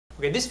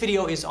Okay, this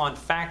video is on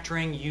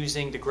factoring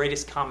using the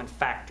greatest common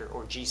factor,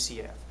 or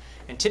GCF.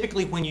 And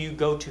typically when you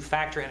go to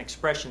factor an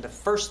expression, the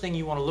first thing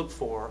you want to look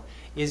for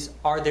is,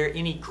 are there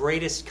any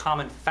greatest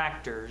common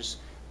factors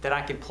that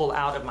I can pull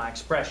out of my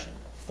expression?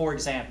 For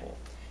example,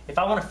 if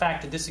I want to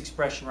factor this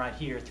expression right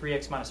here,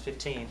 3x minus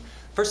 15,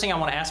 first thing I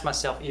want to ask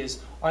myself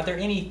is, are there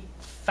any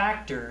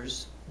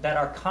factors that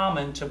are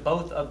common to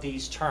both of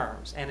these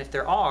terms? And if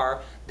there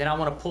are, then I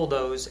want to pull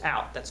those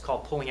out. That's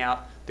called pulling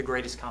out the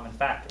greatest common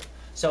factor.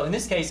 So in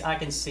this case, I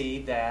can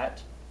see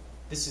that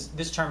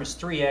this term is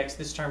 3x,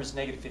 this term is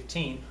negative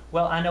 15.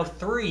 Well, I know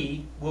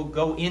 3 will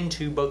go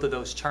into both of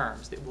those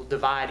terms. It will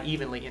divide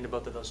evenly into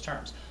both of those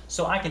terms.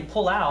 So I can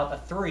pull out a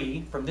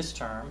 3 from this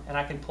term, and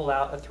I can pull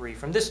out a 3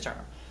 from this term.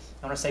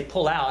 And when I say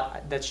pull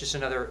out, that's just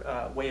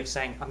another way of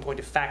saying I'm going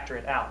to factor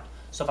it out.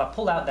 So if I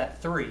pull out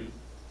that 3,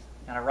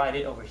 and I write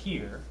it over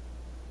here,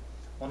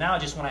 well, now I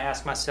just want to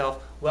ask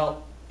myself,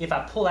 well, if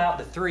I pull out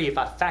the 3, if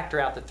I factor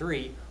out the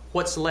 3,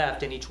 what's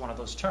left in each one of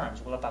those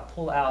terms? Well, if I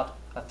pull out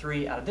a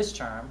 3 out of this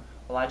term,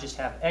 well, I just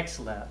have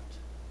x left,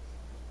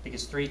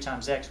 because 3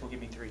 times x will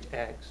give me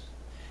 3x.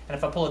 And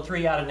if I pull a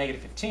 3 out of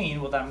negative 15,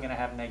 well, then I'm going to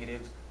have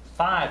negative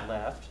 5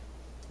 left,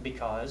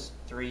 because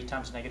 3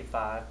 times negative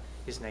 5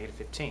 is negative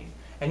 15.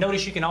 And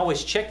notice you can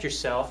always check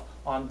yourself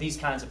on these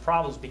kinds of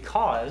problems,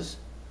 because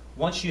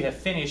once you have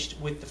finished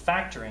with the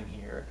factoring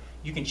here,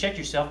 you can check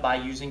yourself by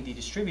using the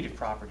distributive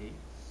property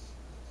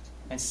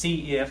and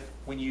see if,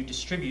 when you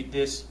distribute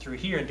this through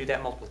here and do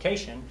that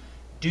multiplication,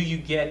 do you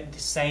get the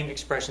same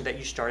expression that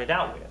you started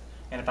out with?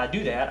 And if I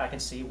do that, I can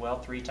see, well,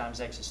 3 times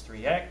x is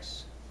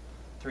 3x,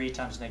 3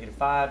 times negative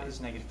 5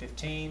 is negative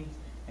 15,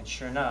 and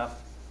sure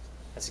enough,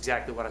 that's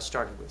exactly what I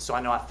started with. So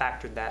I know I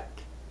factored that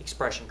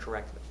expression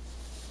correctly.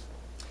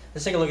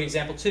 Let's take a look at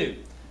example 2.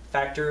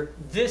 Factor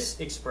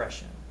this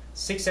expression,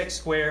 6x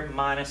squared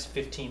minus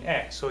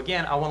 15x. So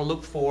again, I want to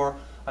look for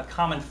a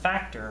common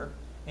factor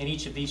in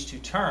each of these two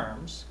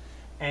terms.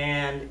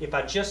 And if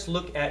I just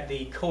look at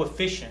the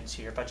coefficients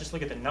here, if I just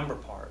look at the number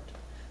part,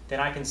 then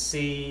I can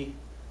see,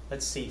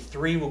 let's see,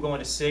 3 will go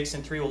into 6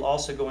 and 3 will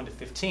also go into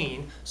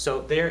 15.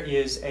 So there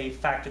is a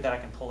factor that I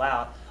can pull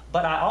out.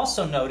 But I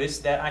also notice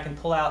that I can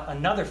pull out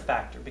another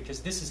factor, because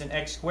this is an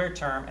x squared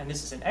term and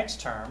this is an x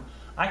term.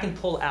 I can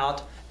pull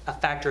out a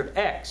factor of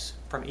x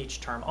from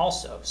each term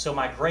also. So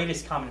my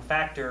greatest common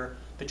factor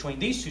between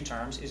these two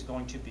terms is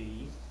going to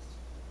be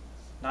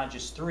not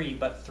just 3,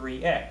 but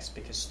 3x,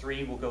 because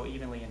 3 will go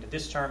evenly into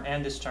this term,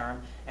 and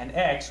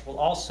x will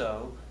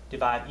also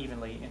divide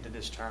evenly into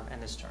this term and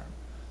this term.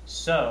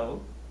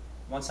 So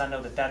once I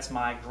know that that's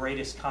my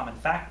greatest common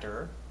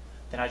factor,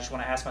 then I just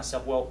want to ask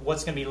myself, well,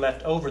 what's going to be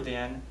left over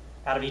then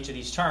out of each of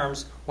these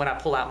terms when I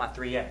pull out my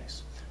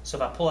 3x? So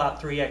if I pull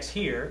out 3x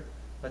here,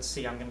 let's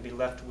see, I'm going to be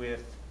left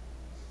with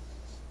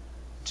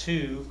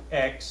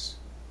 2x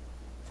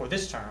for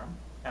this term.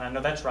 And I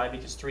know that's right,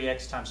 because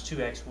 3x times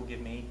 2x will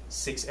give me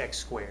 6x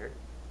squared.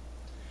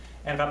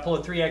 And if I pull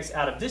a 3x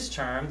out of this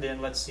term,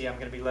 then let's see, I'm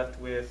going to be left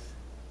with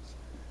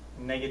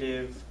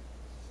negative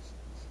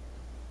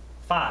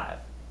 5,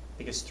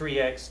 because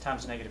 3x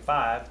times negative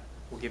 5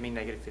 will give me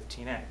negative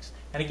 15x.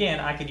 And again,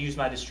 I could use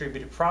my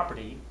distributive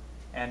property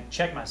and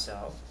check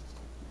myself.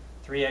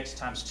 3x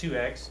times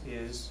 2x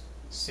is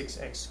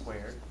 6x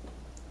squared.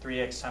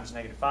 3x times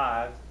negative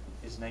 5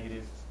 is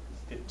negative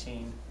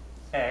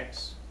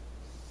 15x,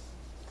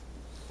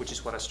 which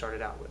is what I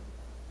started out with.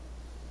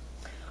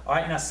 All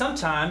right, now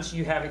sometimes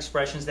you have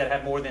expressions that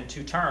have more than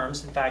 2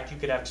 terms. In fact, you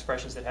could have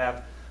expressions that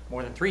have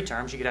more than 3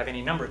 terms. You could have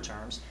any number of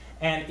terms.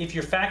 And if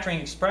you're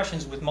factoring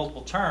expressions with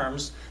multiple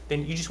terms,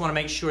 then you just want to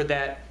make sure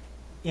that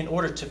in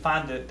order to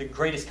find the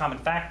greatest common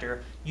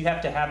factor, you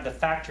have to have the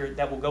factor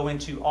that will go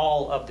into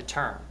all of the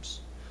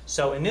terms.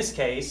 So in this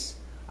case,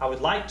 I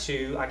would like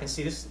to, I can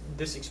see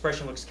this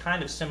expression looks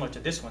kind of similar to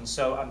this one.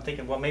 So I'm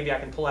thinking, well, maybe I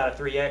can pull out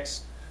a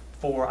 3x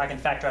I can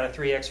factor out a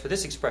 3x for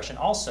this expression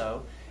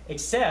also,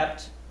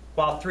 except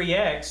while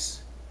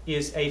 3x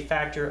is a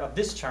factor of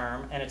this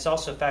term and it's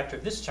also a factor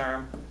of this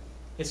term,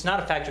 it's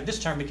not a factor of this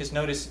term, because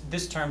notice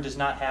this term does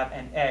not have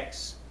an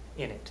x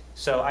in it.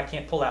 So I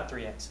can't pull out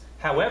 3x.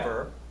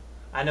 However,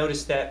 I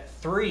notice that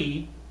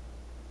 3,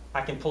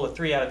 I can pull a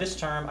 3 out of this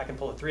term, I can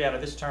pull a 3 out of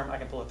this term, I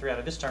can pull a 3 out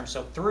of this term.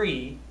 So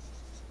 3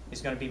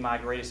 is going to be my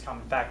greatest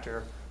common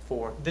factor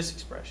for this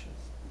expression.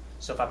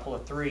 So if I pull a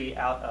 3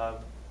 out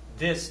of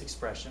this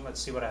expression,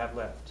 let's see what I have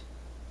left.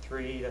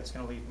 3, that's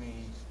going to leave me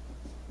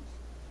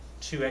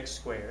 2x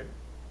squared.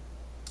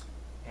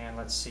 And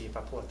let's see, if I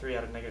pull a 3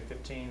 out of negative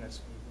 15,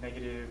 that's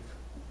negative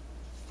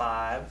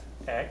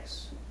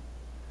 5x.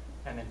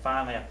 And then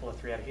finally, I pull a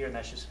 3 out of here, and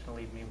that's just going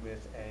to leave me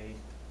with a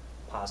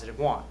positive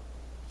 1.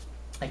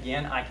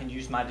 Again, I can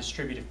use my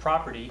distributive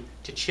property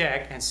to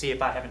check and see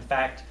if I have in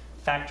fact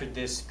factored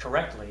this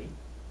correctly.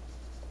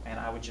 And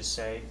I would just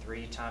say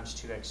 3 times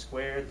 2x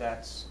squared,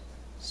 that's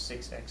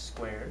 6x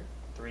squared.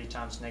 3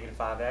 times negative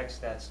 5x,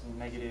 that's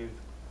negative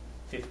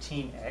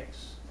 15x.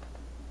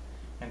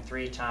 And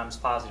 3 times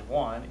positive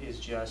 1 is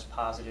just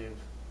positive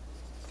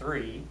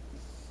 3.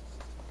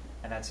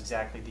 And that's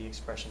exactly the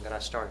expression that I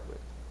started with.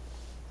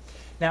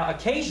 Now,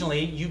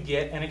 occasionally you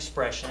get an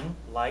expression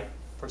like,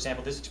 for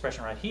example, this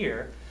expression right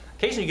here.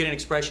 Occasionally you get an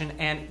expression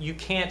and you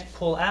can't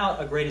pull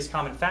out a greatest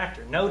common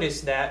factor.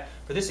 Notice that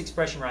for this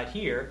expression right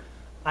here,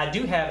 I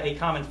do have a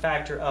common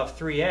factor of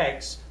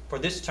 3x for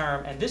this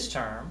term and this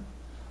term,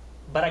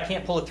 but I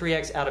can't pull a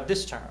 3x out of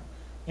this term.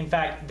 In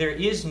fact, there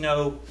is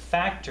no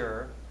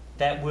factor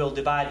that will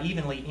divide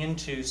evenly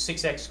into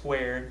 6x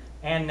squared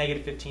and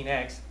negative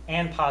 15x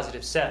and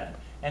positive 7.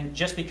 And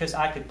just because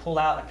I could pull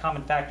out a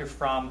common factor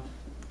from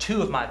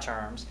 2 of my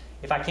terms,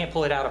 if I can't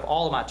pull it out of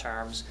all of my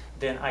terms,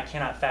 then I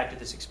cannot factor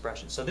this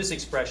expression. So this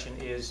expression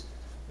is,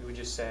 we would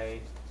just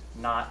say,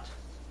 not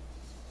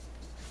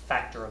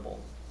factorable.